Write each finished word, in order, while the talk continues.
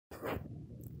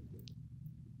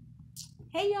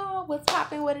Hey y'all, what's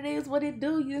poppin'? What it is? What it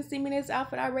do? You didn't see me in this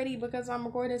outfit already because I'm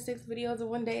recording 6 videos in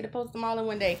one day to post them all in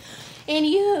one day.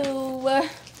 Anywho,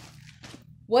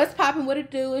 what's poppin'? What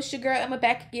it do? It's your girl. I'm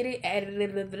back to get it.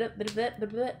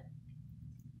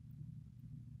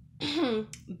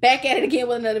 Back at it again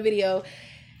with another video.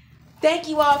 Thank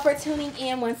you all for tuning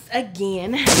in once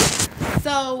again.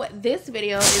 So this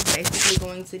video is basically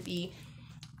going to be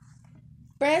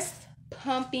breast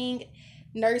pumping,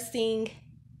 nursing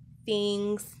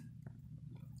things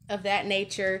of that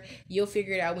nature. You'll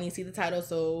figure it out when you see the title.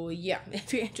 So yeah,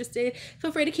 if you're interested,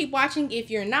 feel free to keep watching.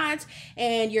 If you're not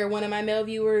and you're one of my male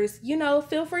viewers,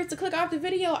 feel free to click off the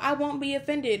video. I won't be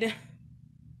offended,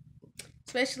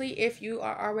 especially if you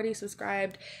are already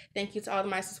subscribed. Thank you to all of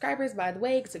my subscribers, by the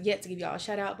way, because I've yet to give y'all a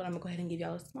shout out, but I'm gonna go ahead and give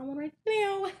y'all a small one right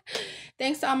now.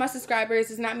 Thanks to all my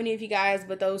subscribers. It's not many of you guys,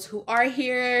 but those who are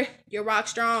here, you're rock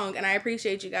strong, and I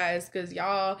appreciate you guys because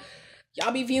y'all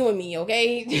be viewing me,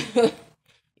 okay?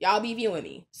 Y'all be viewing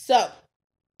me. So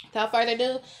without further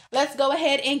ado, let's go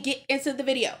ahead and get into the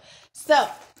video. So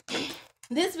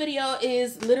this video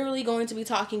is literally going to be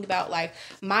talking about like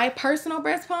my personal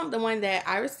breast pump, the one that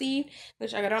I received,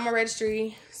 which I got on my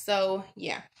registry. So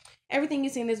yeah, everything you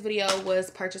see in this video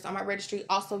was purchased on my registry.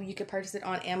 Also, you can purchase it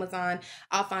on Amazon.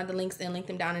 I'll find the links and link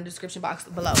them down in the description box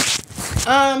below.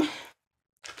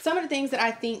 Some of the things that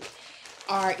I think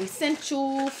are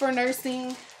essential for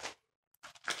nursing,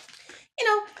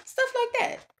 stuff like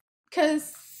that,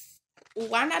 because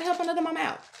why not help another mom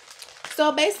out?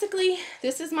 So basically,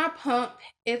 this is my pump.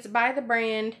 It's by the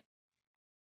brand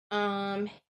EcoMum.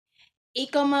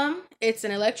 It's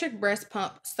an electric breast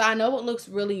pump. So I know it looks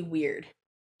really weird,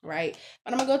 right?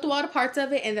 But I'm gonna go through all the parts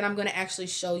of it, and then I'm gonna actually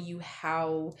show you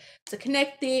how to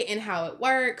connect it and how it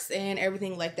works and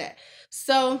everything like that.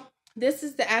 So this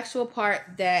is the actual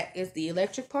part that is the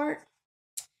electric part.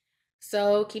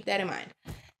 So keep that in mind.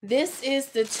 This is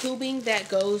the tubing that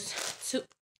goes to,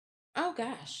 oh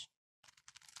gosh.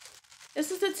 This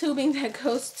is the tubing that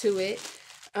goes to it.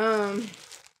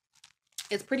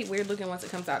 It's pretty weird looking once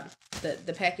it comes out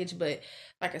the package, but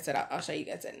like I said, I'll show you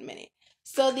guys in a minute.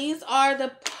 So these are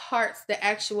the parts, the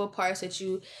actual parts that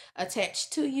you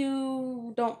attach to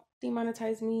you. Don't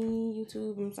demonetize me,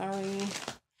 YouTube. I'm sorry.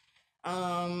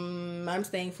 I'm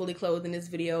staying fully clothed in this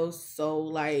video, so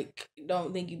like,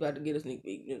 don't think you about to get a sneak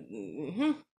peek.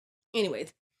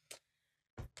 Anyways,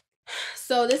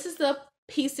 so this is the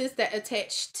pieces that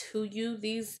attach to you.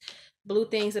 These blue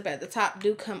things up at the top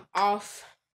do come off.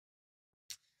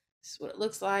 This is what it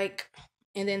looks like.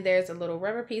 And then there's a little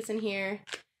rubber piece in here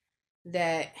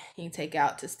that you can take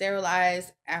out to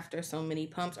sterilize after so many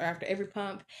pumps or after every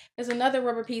pump. There's another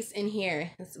rubber piece in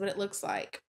here. This is what it looks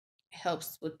like. It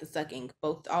helps with the sucking.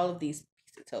 All of these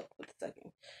pieces help with the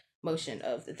sucking motion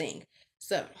of the thing.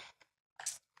 So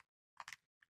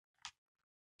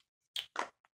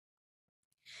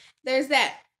there's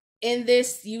that. In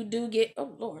this, you do get,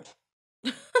 oh Lord.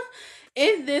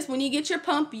 In this, when you get your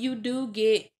pump, you do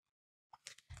get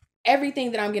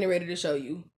everything that I'm getting ready to show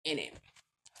you in it.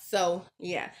 So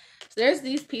yeah, so there's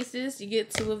these pieces. You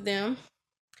get 2 of them.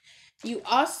 You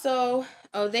also,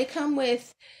 they come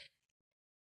with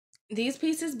these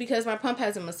pieces because my pump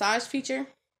has a massage feature.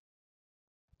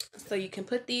 So you can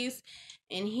put these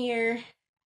in here.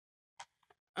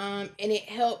 And it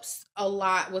helps a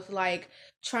lot with like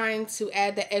trying to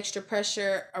add the extra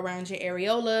pressure around your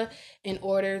areola in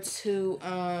order to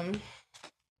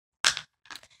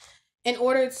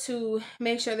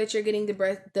make sure that you're getting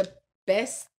the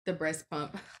best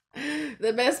pump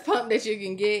the best pump that you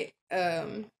can get,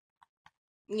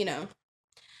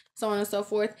 so on and so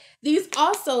forth. These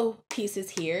also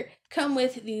pieces here come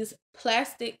with these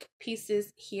plastic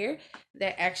pieces here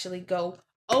that actually go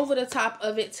over the top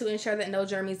of it to ensure that no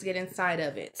germs get inside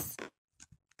of it.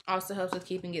 Also helps with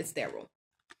keeping it sterile.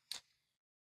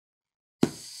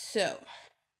 So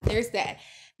there's that.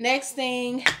 Next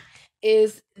thing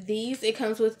is these. It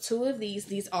comes with 2 of these.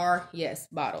 These are, yes,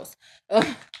 bottles.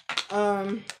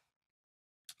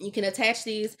 You can attach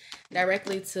these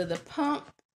directly to the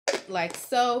pump like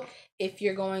so, if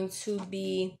you're going to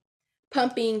be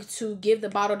pumping to give the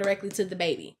bottle directly to the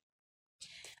baby,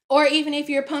 or even if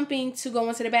you're pumping to go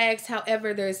into the bags.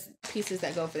 However, there's pieces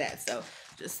that go for that, so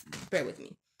just bear with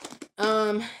me.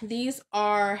 These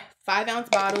are 5-ounce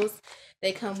bottles.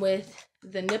 They come with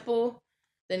the nipple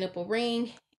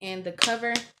ring, and the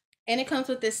cover, and it comes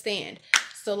with this stand.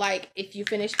 So like if you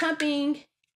finish pumping,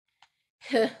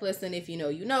 listen, if you know,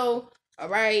 you know, all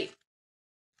right.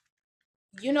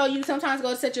 You sometimes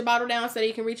go to set your bottle down so that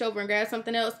you can reach over and grab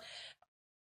something else.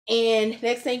 And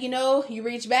next thing you know, you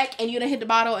reach back and you done hit the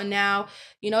bottle, and now,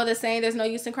 you know the saying, there's no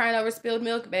use in crying over spilled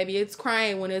milk. Baby, it's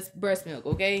crying when it's breast milk,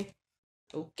 okay?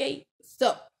 Okay,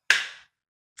 so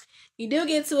you do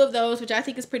get 2 of those, which I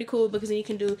think is pretty cool, because then you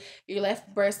can do your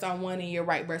left breast on one and your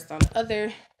right breast on the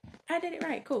other. I did it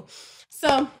right, cool.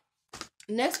 So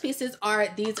next pieces are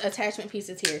these attachment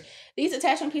pieces here. These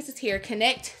attachment pieces here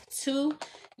connect to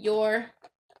your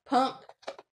pump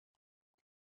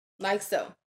like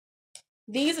so.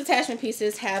 These attachment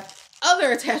pieces have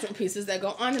other attachment pieces that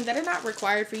go on them that are not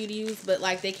required for you to use, but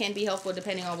like they can be helpful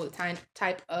depending on what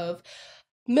type of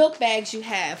milk bags you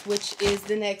have, which is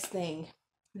the next thing.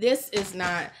 This is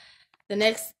not, the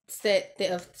next set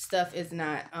of stuff is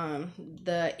not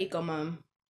the EcoMom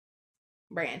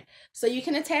brand. So you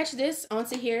can attach this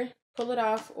onto here, pull it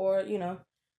off, or, you know,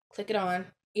 click it on.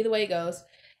 Either way it goes.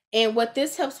 And what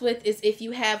this helps with is if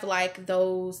you have like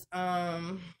those,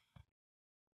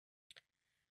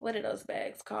 what are those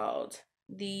bags called?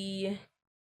 The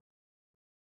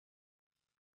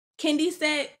Kindy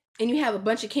set, and you have a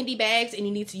bunch of Kindy bags and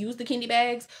you need to use the Kindy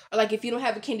bags, or like if you don't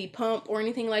have a Kindy pump or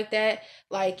anything like that,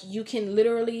 like you can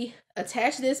literally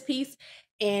attach this piece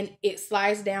and it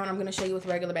slides down. I'm going to show you with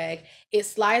regular bag. It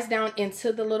slides down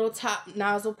into the little top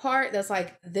nozzle part that's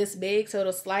like this big, so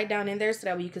it'll slide down in there so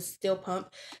that way you can still pump,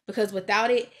 because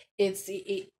without it,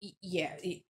 yeah.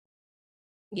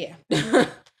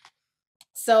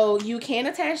 So you can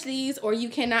attach these or you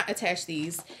cannot attach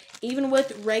these, even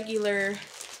with regular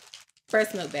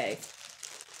breast milk bags.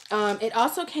 It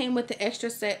also came with the extra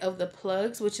set of the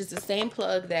plugs, which is the same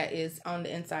plug that is on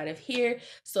the inside of here.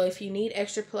 So if you need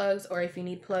extra plugs, or if you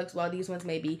need plugs while these ones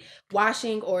may be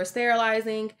washing or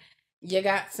sterilizing, you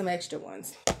got some extra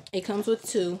ones. It comes with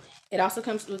 2. It also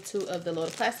comes with 2 of the little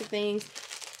plastic things,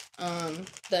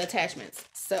 the attachments.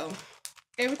 So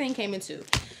everything came in 2.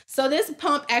 So this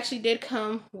pump actually did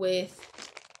come with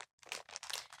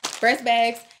breast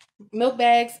bags, milk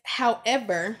bags.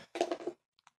 However,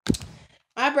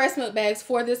 my breast milk bags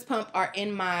for this pump are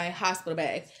in my hospital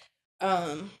bag.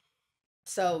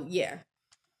 So yeah.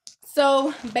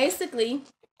 So basically,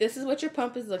 this is what your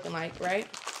pump is looking like, right?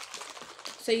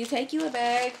 So you take you a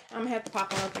bag. I'm gonna have to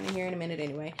pop one open in here in a minute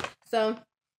anyway. So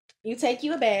you take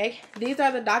you a bag. These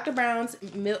are the Dr. Brown's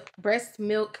breast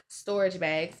milk storage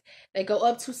bags. They go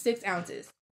up to 6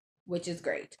 ounces, which is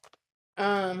great.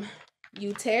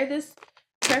 You tear this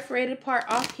perforated part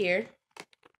off here.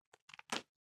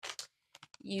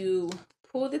 You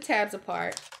pull the tabs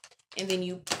apart, and then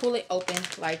you pull it open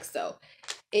like so.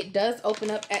 It does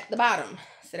open up at the bottom,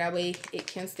 so that way it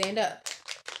can stand up.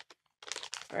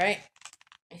 All right?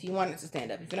 If you want it to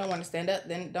stand up. If you don't want to stand up,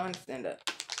 then don't stand up.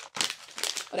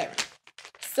 Whatever.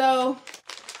 So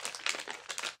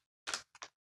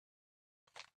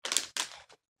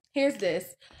here's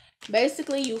this.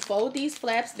 Basically, you fold these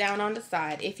flaps down on the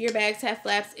side. If your bags have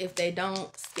flaps, if they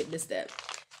don't, skip this step.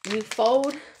 You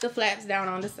fold the flaps down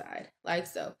on the side like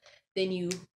so. Then you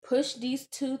push these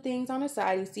 2 things on the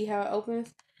side. You see how it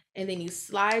opens? And then you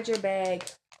slide your bag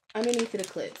underneath the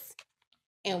clips.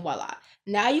 And voila.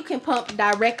 Now you can pump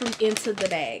directly into the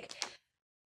bag.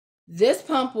 This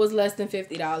pump was less than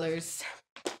 $50.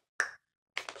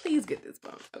 Please get this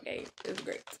pump, okay? It's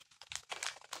great.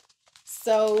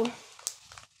 So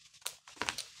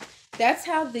that's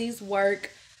how these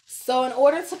work. So in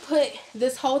order to put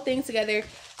this whole thing together,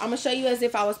 I'm going to show you as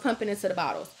if I was pumping into the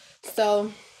bottles.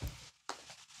 So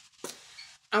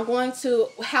I'm going to,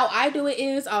 how I do it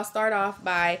is I'll start off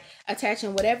by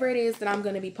attaching whatever it is that I'm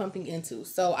going to be pumping into.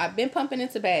 So I've been pumping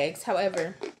into bags.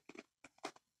 However,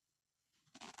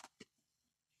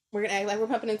 we're going to act like we're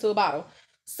pumping into a bottle.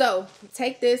 So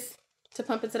take this to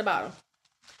pump into the bottle.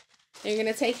 Then you're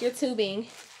going to take your tubing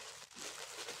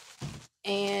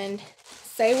and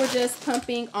say we're just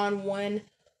pumping on one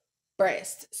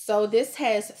breast. So this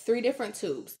has 3 different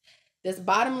tubes. This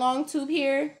bottom long tube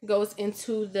here goes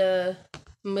into the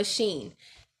machine.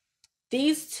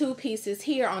 These 2 pieces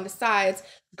here on the sides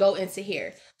go into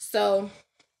here. So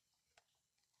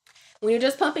when you're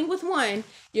just pumping with one,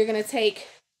 you're going to take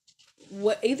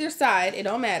either side, it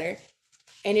don't matter,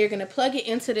 and you're going to plug it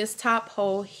into this top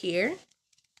hole here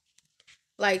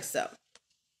like so.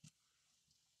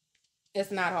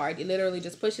 It's not hard. It literally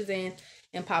just pushes in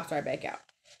and pops right back out.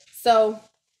 So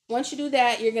once you do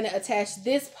that, you're going to attach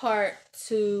this part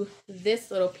to this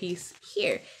little piece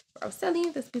here. I was telling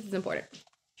you this piece is important.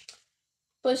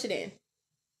 Push it in.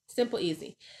 Simple,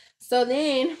 easy. So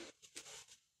then,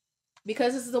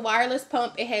 because this is a wireless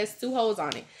pump, it has 2 holes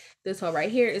on it. This hole right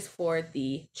here is for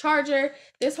the charger.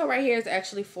 This hole right here is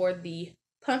actually for the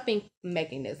pumping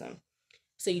mechanism.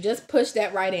 So you just push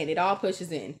that right in. It all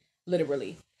pushes in,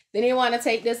 literally. Then you want to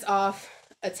take this off,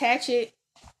 attach it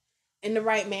in the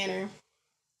right manner,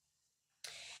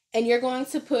 and you're going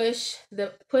to push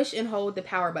and hold the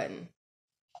power button.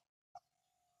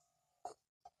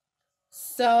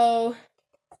 So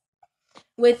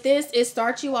with this, it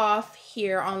starts you off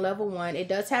here on level 1. It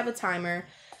does have a timer,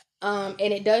 and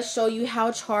it does show you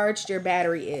how charged your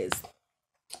battery is.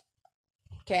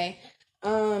 Okay.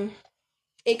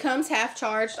 It comes half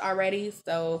charged already,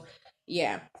 so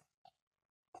yeah.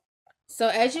 So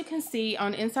as you can see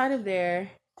on the inside of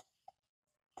there,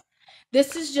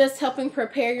 this is just helping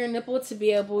prepare your nipple to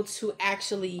be able to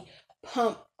actually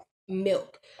pump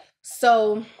milk.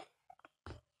 So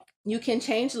you can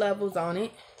change levels on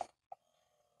it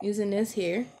using this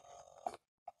here.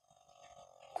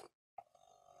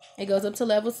 It goes up to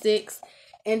level 6.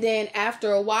 And then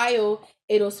after a while,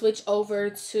 it'll switch over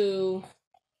to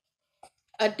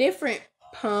a different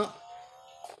pump,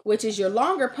 which is your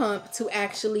longer pump to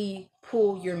actually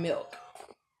pull your milk.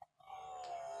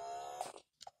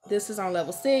 This is on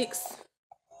level 6.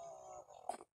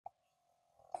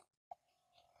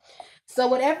 So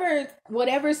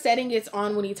whatever setting it's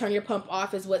on when you turn your pump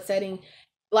off is what setting,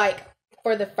 like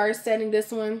for the first setting,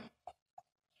 this one,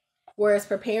 where it's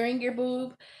preparing your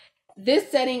boob,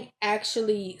 this setting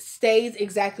actually stays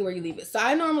exactly where you leave it. So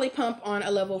I normally pump on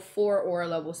a level 4 or a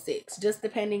level 6, just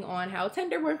depending on how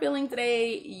tender we're feeling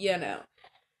today, you know.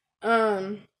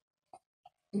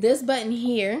 This button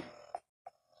here,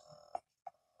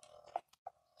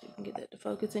 you can get that to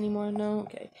focus anymore. No,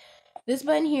 okay. This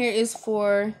button here is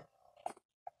for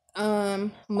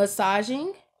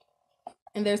massaging,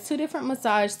 and there's 2 different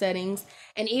massage settings,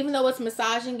 and even though it's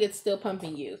massaging, it's still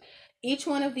pumping you. Each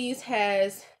one of these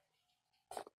has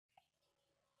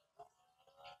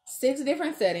 6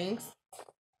 different settings.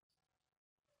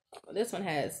 Well, this one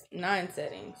has 9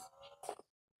 settings.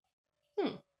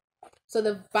 So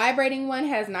the vibrating one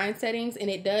has 9 settings, and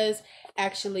it does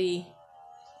actually,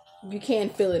 you can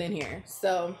feel it in here.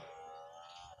 So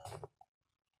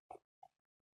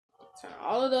turn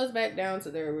all of those back down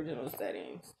to their original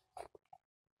settings.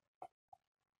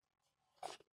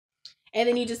 And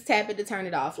then you just tap it to turn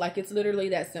it off. Like, it's literally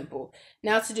that simple.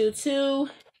 Now to do 2,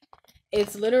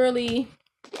 it's literally,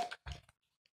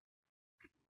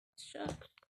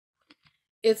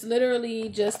 it's literally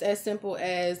just as simple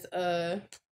as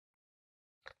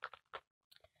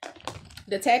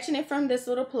detaching it from this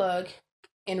little plug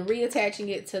and reattaching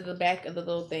it to the back of the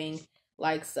little thing,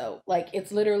 like so. Like,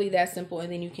 it's literally that simple,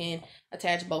 and then you can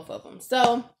attach both of them.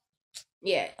 So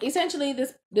yeah, essentially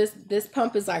this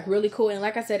pump is like really cool, and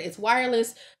like I said, it's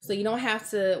wireless, so you don't have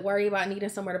to worry about needing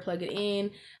somewhere to plug it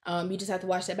in. You just have to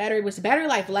watch that battery, which the battery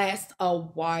life lasts a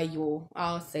while,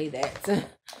 I'll say that.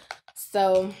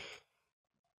 So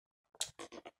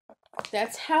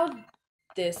that's how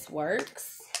this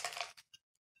works.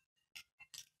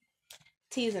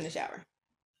 T is in the shower,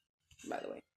 by the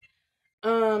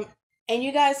way. And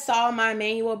you guys saw my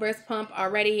manual breast pump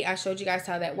already. I showed you guys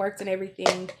how that works and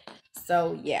everything.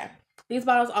 So yeah, these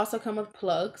bottles also come with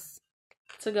plugs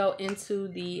to go into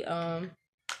the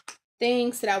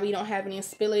thing, so that we don't have any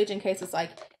spillage in case it's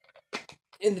like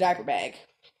in the diaper bag.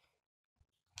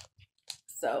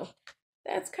 So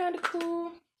that's kind of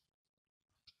cool.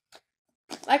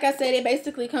 Like I said, it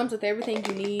basically comes with everything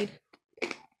you need.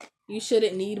 You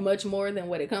shouldn't need much more than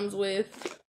what it comes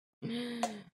with,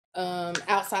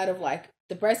 outside of like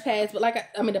the breast pads, but like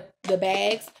I mean the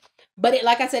bags. But it,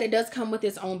 like I said, it does come with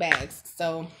its own bags,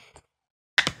 so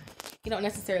you don't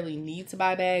necessarily need to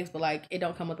buy bags, but like it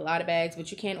don't come with a lot of bags. But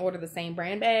you can order the same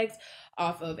brand bags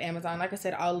off of Amazon. Like I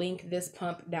said, I'll link this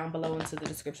pump down below into the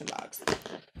description box.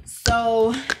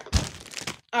 So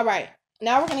all right,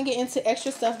 now we're gonna get into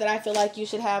extra stuff that I feel like you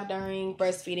should have during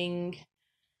breastfeeding.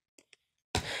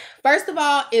 First of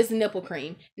all is nipple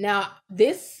cream. Now,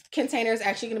 this container is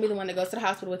actually going to be the one that goes to the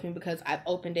hospital with me, because I've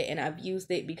opened it and I've used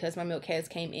it because my milk has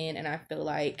came in, and I feel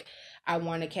like I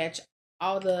want to catch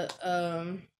all the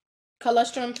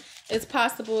colostrum as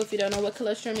possible. If you don't know what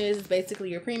colostrum is, it's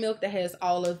basically your pre-milk that has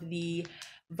all of the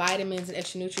vitamins and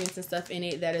extra nutrients and stuff in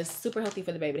it that is super healthy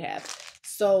for the baby to have.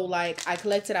 So like I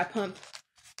pump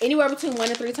anywhere between 1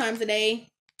 to 3 times a day,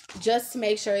 just to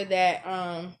make sure that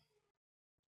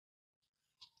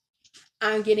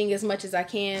I'm getting as much as I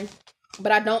can,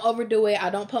 but I don't overdo it.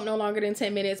 I don't pump no longer than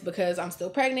 10 minutes because I'm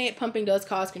still pregnant. Pumping does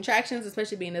cause contractions,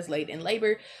 especially being this late in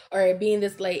labor or being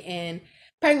this late in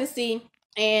pregnancy.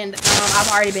 And I've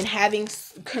already been having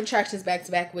contractions back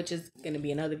to back, which is going to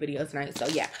be another video tonight. So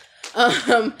yeah,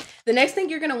 the next thing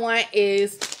you're going to want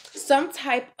is some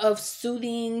type of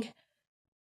soothing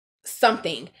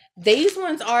something. These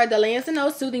ones are the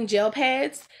Lansano Soothing Gel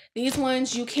Pads. These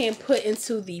ones you can put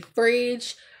into the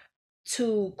fridge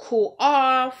to cool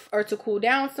off or to cool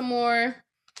down some more.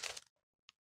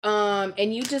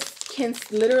 And you just can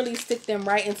literally stick them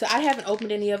right into, I haven't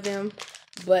opened any of them,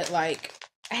 but like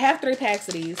I have 3 packs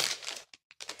of these.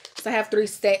 So I have 3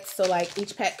 sets, so like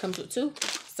each pack comes with 2.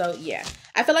 So yeah,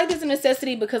 I feel like there's a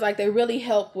necessity because like they really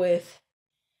help with,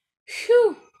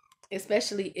 whew,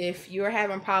 especially if you're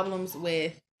having problems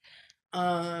with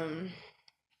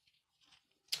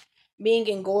being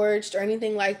engorged or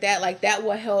anything like that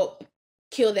will help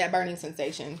kill that burning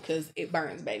sensation because it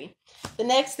burns, baby. The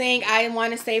next thing I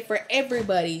want to say for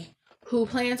everybody who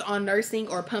plans on nursing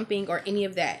or pumping or any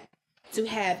of that to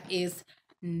have is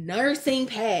nursing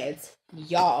pads.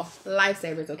 Y'all,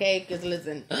 lifesavers, okay? Because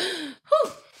listen,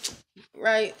 whew,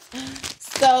 right?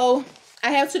 So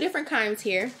I have 2 different kinds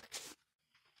here.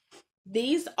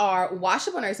 These are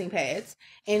washable nursing pads,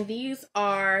 and these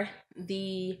are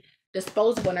the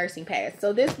disposable nursing pads.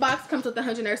 So this box comes with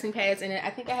 100 nursing pads, and I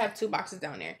think I have 2 boxes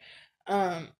down there.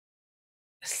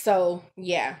 So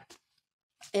yeah.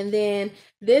 And then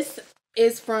this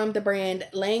is from the brand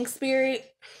Lang Spirit.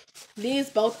 These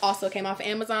both also came off of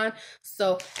Amazon.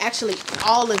 So actually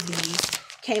all of these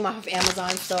came off of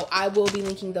Amazon. So I will be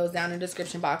linking those down in the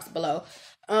description box below.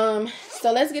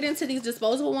 So let's get into these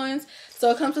disposable ones.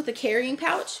 So it comes with a carrying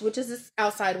pouch, which is this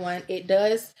outside one. It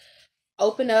does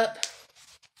open up,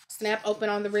 snap open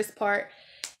on the wrist part,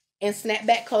 and snap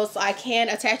back close. So I can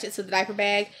attach it to the diaper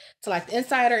bag to like the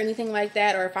inside or anything like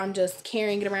that. Or if I'm just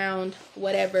carrying it around,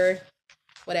 whatever.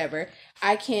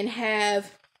 I can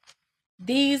have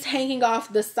these hanging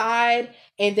off the side,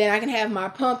 and then I can have my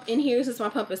pump in here since my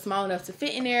pump is small enough to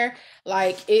fit in there.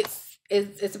 Like it's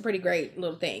a pretty great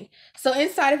little thing. So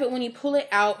inside of it, when you pull it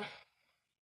out,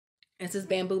 it's this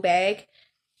bamboo bag,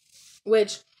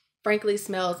 which frankly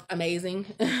smells amazing.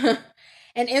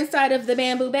 And inside of the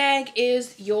bamboo bag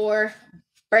is your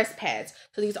breast pads.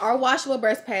 So these are washable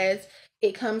breast pads.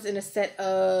 It comes in a set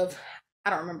of,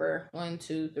 I don't remember, 1,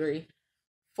 2, 3,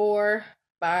 4,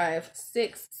 5,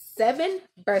 6, 7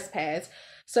 breast pads.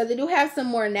 So they do have some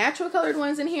more natural colored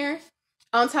ones in here,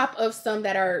 on top of some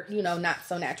that are, you know, not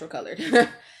so natural colored.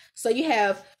 So you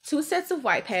have 2 sets of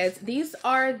white pads. These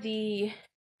are the,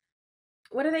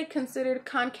 what are they considered?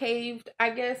 Concave,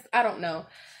 I guess? I don't know.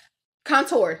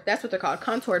 Contoured, that's what they're called,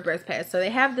 contoured breast pads. So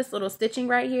they have this little stitching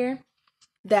right here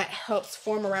that helps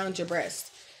form around your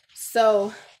breast.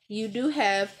 So you do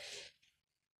have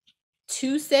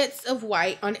 2 sets of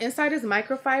white. On the inside is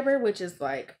microfiber, which is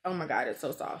like, oh my god, it's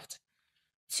so soft.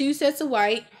 2 sets of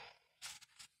white.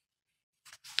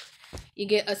 You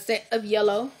get a set of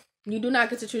yellow. You do not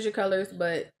get to choose your colors,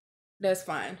 but that's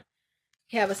fine.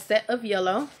 You have a set of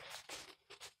yellow.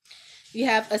 You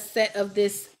have a set of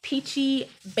this peachy,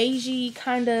 beigey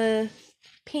kind of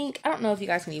pink. I don't know if you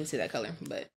guys can even see that color,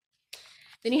 but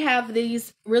then you have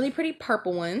these really pretty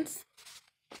purple ones.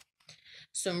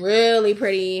 Some really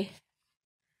pretty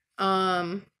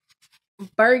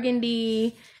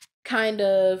burgundy kind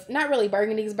of, not really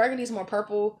burgundy. Burgundy's more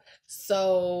purple,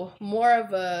 so more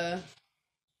of a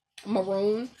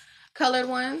maroon colored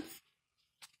ones.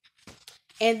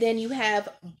 And then you have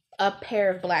a pair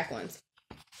of black ones.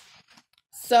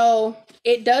 So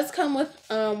it does come with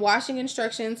washing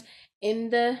instructions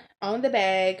on the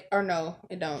bag. Or no,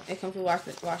 it don't. It comes with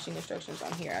washing instructions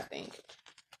on here, I think.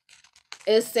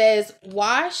 It says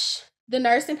wash the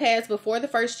nursing pads before the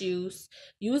first use.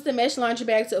 Use the mesh laundry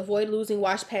bag to avoid losing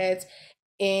wash pads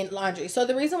in laundry. So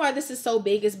the reason why this is so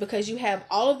big is because you have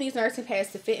all of these nursing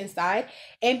pads to fit inside,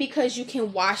 and because you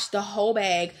can wash the whole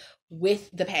bag with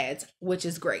the pads, which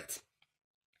is great.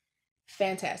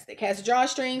 Fantastic. Has a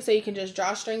drawstring, so you can just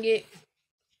drawstring it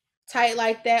tight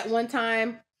like that one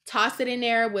time. Toss it in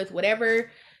there with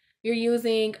whatever you're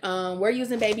using. We're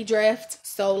using Baby Dreft,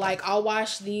 so like I'll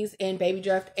wash these in Baby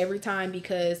Dreft every time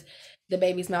because the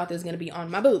baby's mouth is going to be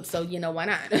on my boobs, so you know, why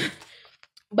not?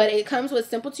 But it comes with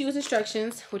simple to use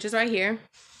instructions, which is right here.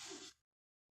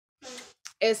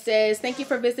 It says, thank you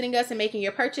for visiting us and making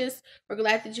your purchase. We're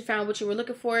glad that you found what you were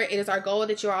looking for. It is our goal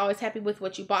that you are always happy with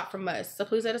what you bought from us. So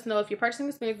please let us know if your purchasing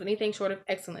experience is anything short of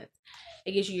excellent.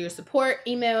 It gives you your support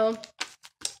email,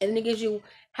 and then it gives you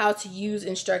how to use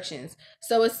instructions.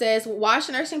 So it says, wash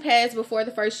nursing pads before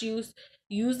the first use.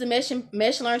 Use the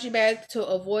mesh laundry bag to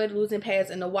avoid losing pads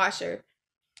in the washer.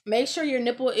 Make sure your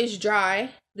nipple is dry.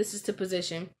 This is to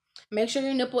position. Make sure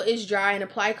your nipple is dry and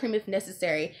apply cream if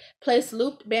necessary. Place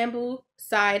looped bamboo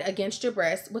side against your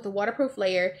breast with a waterproof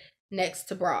layer next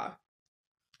to bra.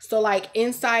 So like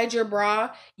inside your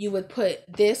bra, you would put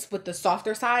this with the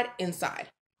softer side inside,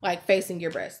 like facing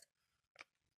your breast.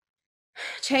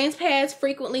 Change pads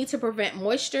frequently to prevent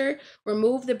moisture.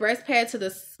 Remove the breast pad to the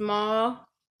small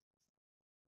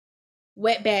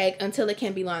wet bag until it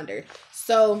can be laundered.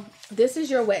 So this is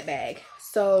your wet bag.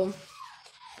 So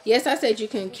yes, I said you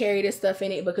can carry this stuff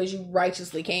in it because you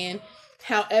righteously can.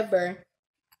 However,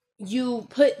 you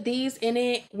put these in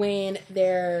it when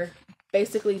they're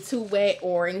basically too wet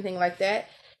or anything like that.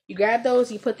 You grab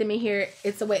those, you put them in here.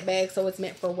 It's a wet bag, so it's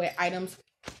meant for wet items.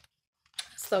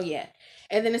 So yeah.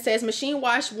 And then it says machine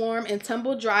wash warm and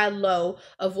tumble dry low.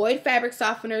 Avoid fabric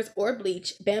softeners or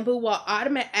bleach. Bamboo will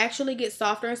actually get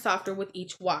softer and softer with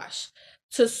each wash.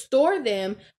 To store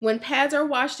them, when pads are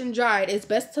washed and dried, it's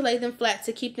best to lay them flat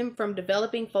to keep them from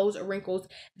developing folds or wrinkles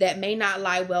that may not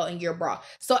lie well in your bra.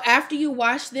 So after you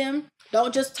wash them,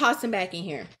 don't just toss them back in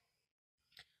here.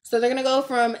 So they're going to go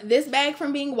from this bag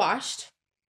from being washed,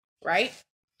 right,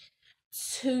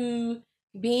 to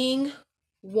being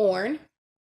worn,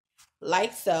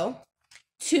 like so,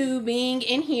 to being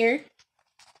in here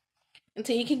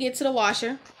until you can get to the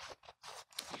washer.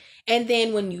 And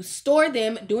then when you store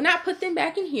them, do not put them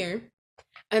back in here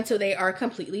until they are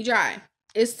completely dry.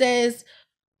 It says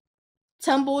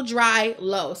tumble dry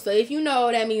low. So if you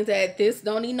know, that means that this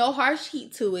don't need no harsh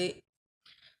heat to it.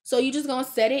 So you're just going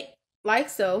to set it like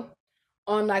so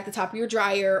on like the top of your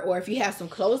dryer, or if you have some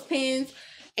clothespins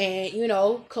and, you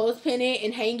know, clothespin it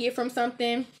and hang it from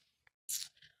something,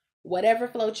 whatever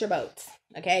floats your boat.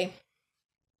 Okay.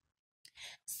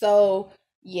 So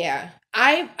yeah,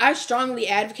 I strongly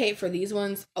advocate for these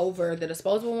ones over the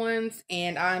disposable ones,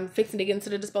 and I'm fixing to get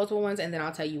into the disposable ones, and then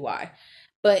I'll tell you why.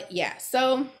 But yeah,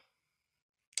 so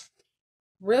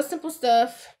real simple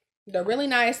stuff. They're really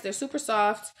nice. They're super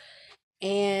soft,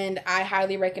 and I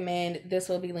highly recommend. This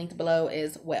will be linked below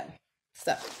as well.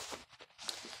 So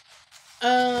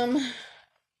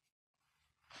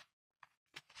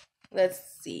let's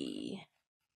see.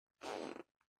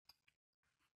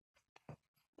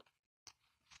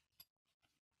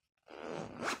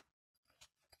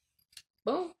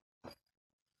 Boom.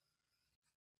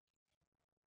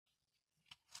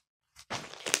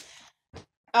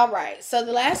 All right, so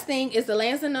the last thing is the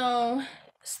Lanzanone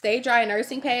Stay Dry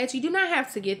Nursing Pads. You do not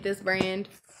have to get this brand.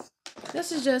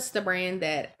 This is just the brand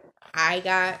that I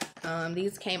got.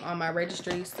 These came on my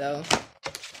registry, so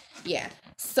yeah.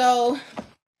 So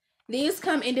these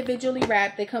come individually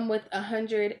wrapped. They come with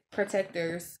 100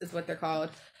 protectors, is what they're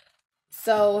called.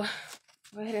 So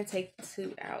go ahead and take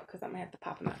 2 out because I'm gonna have to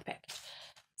pop them out of the package.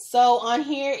 So on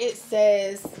here it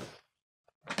says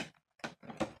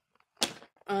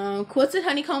quilted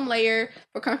honeycomb layer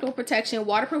for comfortable protection,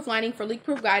 waterproof lining for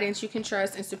leak-proof guidance you can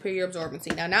trust, and superior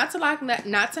absorbency. Now, not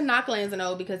to knock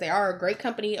Lanzanone, because they are a great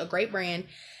company, a great brand.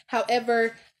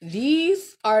 However,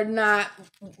 these are not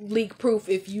leak-proof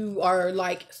if you are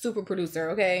like super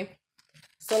producer, okay?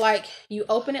 So like you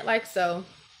open it like so,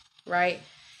 right?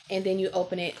 And then you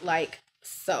open it like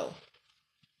so,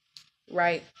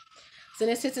 right? So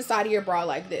then it sits inside of your bra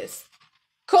like this.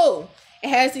 Cool. It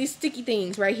has these sticky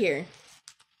things right here.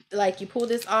 Like you pull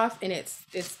this off and it's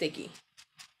sticky.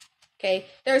 Okay,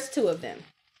 there's 2 of them.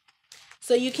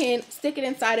 So you can stick it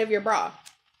inside of your bra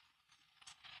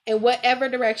in whatever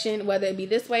direction, whether it be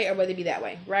this way or whether it be that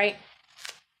way, right?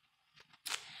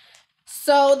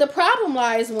 So the problem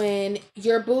lies when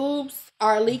your boobs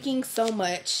are leaking so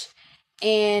much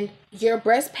and your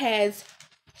breast pads,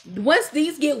 once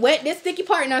these get wet, this sticky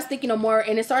part not sticky no more,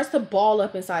 and it starts to ball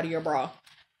up inside of your bra.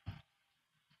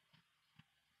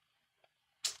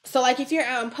 So like if you're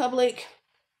out in public,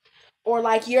 or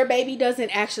like your baby doesn't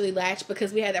actually latch,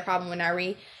 because we had that problem with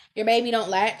Nyree, your baby don't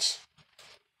latch,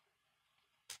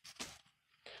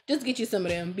 just get you some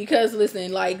of them. Because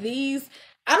listen, like these,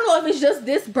 I don't know if it's just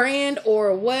this brand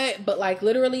or what, but like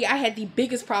literally I had the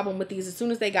biggest problem with these as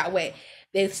soon as they got wet.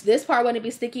 This part wouldn't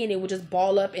be sticky and it would just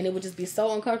ball up and it would just be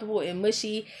so uncomfortable and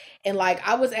mushy. And like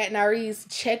I was at Nyree's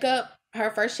checkup, her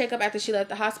first checkup after she left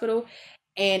the hospital,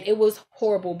 and it was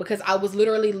horrible because I was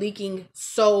literally leaking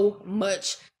so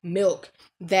much milk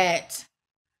that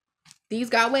these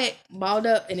got wet, balled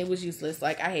up, and it was useless.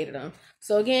 Like I hated them.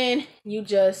 So again, you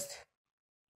just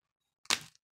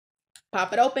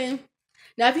pop it open.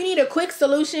 Now, if you need a quick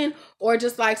solution or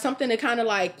just like something to kind of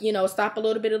like, you know, stop a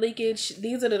little bit of leakage,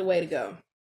 these are the way to go.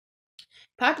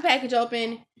 Pop the package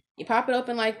open. You pop it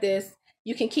open like this.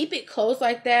 You can keep it closed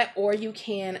like that, or you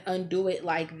can undo it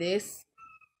like this.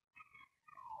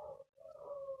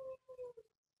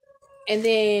 And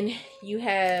then you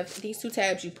have these 2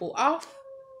 tabs you pull off,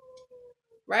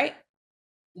 right?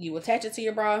 You attach it to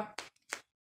your bra.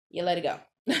 You let it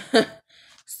go.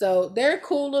 So they're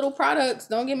cool little products,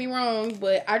 don't get me wrong,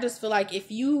 but I just feel like if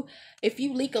you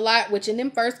leak a lot, which in them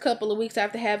first couple of weeks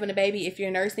after having a baby, if you're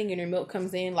nursing and your milk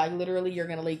comes in, like literally you're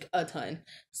gonna leak a ton.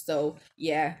 So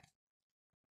yeah,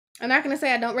 I'm not gonna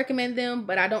say I don't recommend them,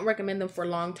 but I don't recommend them for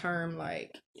long term.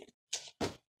 Like,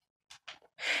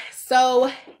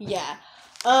 so yeah.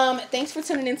 Thanks for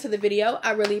tuning into the video.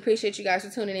 I really appreciate you guys for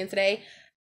tuning in today.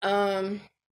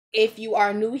 If you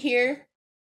are new here,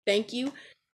 thank you.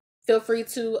 Feel free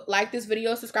to like this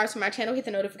video, subscribe to my channel, hit the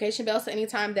notification bell so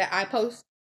anytime that I post,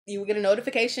 you will get a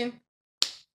notification.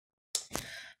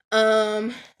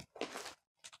 If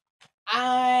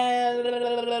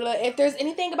there's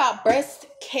anything about breast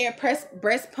care,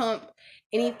 breast pump,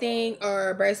 anything,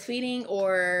 or breastfeeding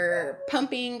or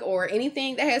pumping or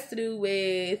anything that has to do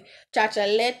with chacha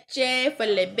leche for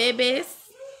the babies,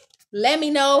 let me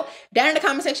know down in the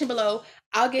comment section below.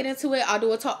 I'll get into it. I'll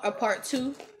do a part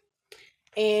 2.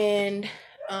 And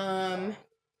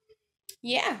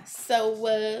yeah,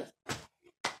 so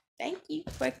thank you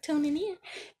for tuning in.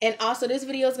 And also this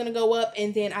video is gonna go up,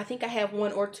 and then I think I have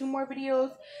 1 or 2 more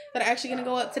videos that are actually gonna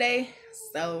go up today.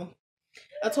 So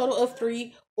a total of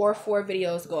 3 or 4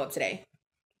 videos go up today.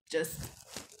 Just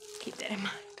keep that in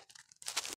mind.